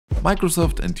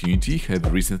Microsoft and Unity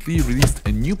have recently released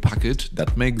a new package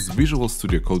that makes Visual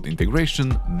Studio Code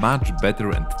integration much better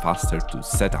and faster to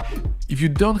set up. If you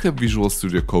don't have Visual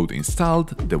Studio Code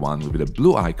installed, the one with the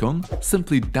blue icon,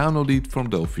 simply download it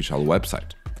from the official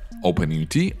website. Open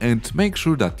Unity and make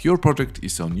sure that your project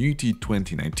is on Unity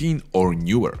 2019 or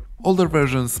newer. Older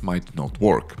versions might not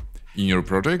work. In your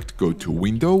project, go to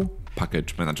Window,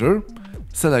 Package Manager,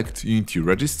 select Unity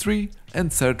Registry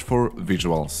and search for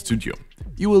Visual Studio.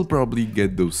 You will probably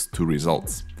get those two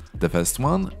results. The first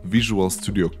one, Visual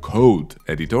Studio Code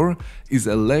Editor, is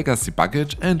a legacy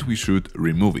package and we should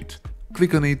remove it.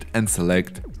 Click on it and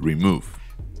select Remove.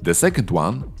 The second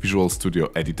one, Visual Studio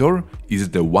Editor,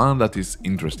 is the one that is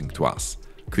interesting to us.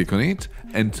 Click on it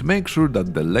and make sure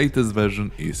that the latest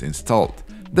version is installed.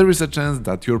 There is a chance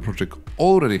that your project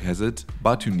already has it,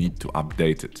 but you need to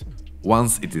update it.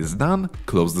 Once it is done,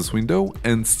 close this window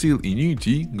and still in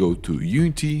Unity, go to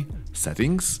Unity,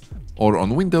 Settings, or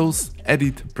on Windows,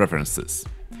 Edit Preferences.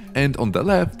 And on the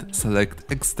left,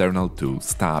 select External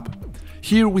Tools tab.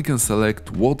 Here we can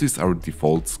select what is our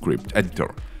default script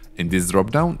editor. In this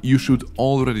dropdown, you should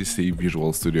already see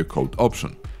Visual Studio Code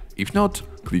option. If not,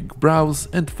 click Browse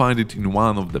and find it in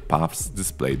one of the paths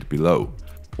displayed below.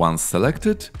 Once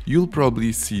selected, you'll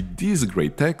probably see this gray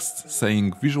text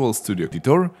saying Visual Studio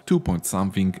Editor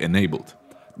 2.something enabled.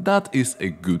 That is a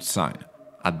good sign.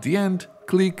 At the end,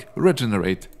 click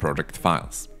Regenerate Project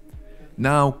Files.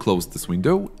 Now close this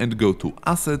window and go to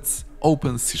Assets,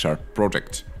 Open C#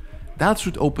 Project. That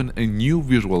should open a new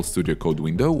Visual Studio Code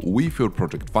window with your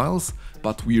project files,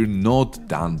 but we're not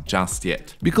done just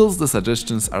yet, because the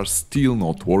suggestions are still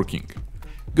not working.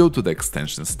 Go to the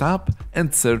Extensions tab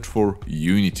and search for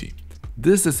Unity.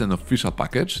 This is an official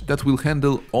package that will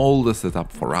handle all the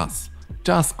setup for us.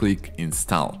 Just click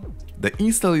Install. The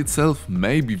install itself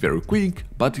may be very quick,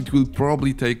 but it will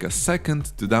probably take a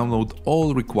second to download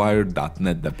all required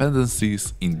 .NET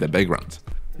dependencies in the background.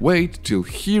 Wait till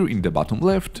here in the bottom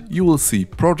left you will see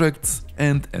Projects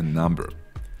and a number.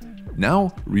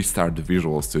 Now restart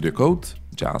Visual Studio Code,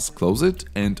 just close it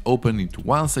and open it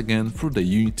once again through the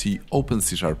Unity Open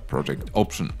C# Project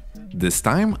option. This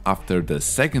time, after the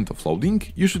second of loading,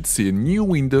 you should see a new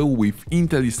window with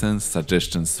IntelliSense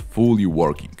suggestions fully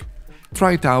working.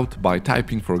 Try it out by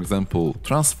typing, for example,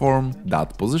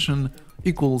 transform.position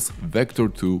equals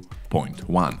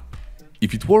vector2.1.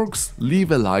 If it works,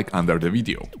 leave a like under the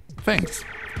video. Thanks!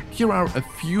 Here are a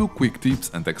few quick tips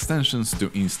and extensions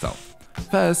to install.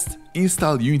 First,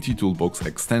 install Unity Toolbox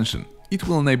extension. It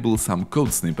will enable some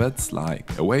code snippets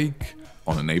like awake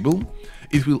on enable.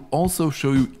 It will also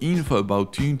show you info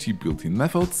about Unity built-in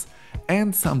methods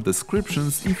and some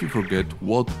descriptions if you forget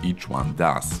what each one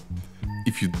does.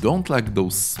 If you don't like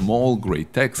those small gray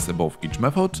texts above each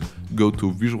method, go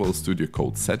to Visual Studio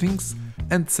Code Settings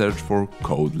and search for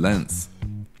Code Lens.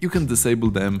 You can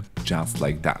disable them just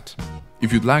like that.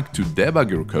 If you'd like to debug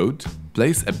your code,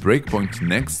 place a breakpoint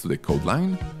next to the code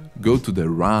line, go to the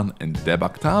Run and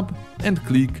Debug tab and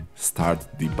click Start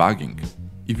Debugging.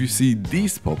 If you see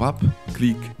this pop up,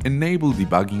 click Enable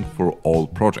Debugging for all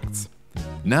projects.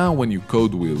 Now when your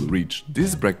code will reach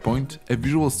this breakpoint, a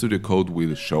Visual Studio Code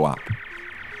will show up.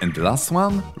 And the last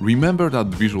one, remember that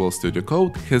Visual Studio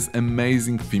Code has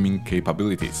amazing theming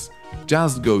capabilities.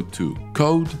 Just go to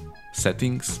Code,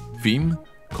 Settings, Theme,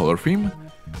 Color Theme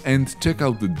and check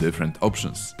out the different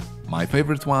options. My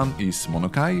favorite one is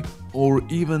Monokai or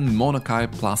even Monokai++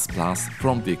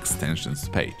 from the extensions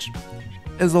page.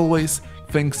 As always,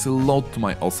 thanks a lot to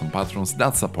my awesome patrons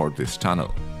that support this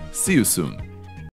channel. See you soon!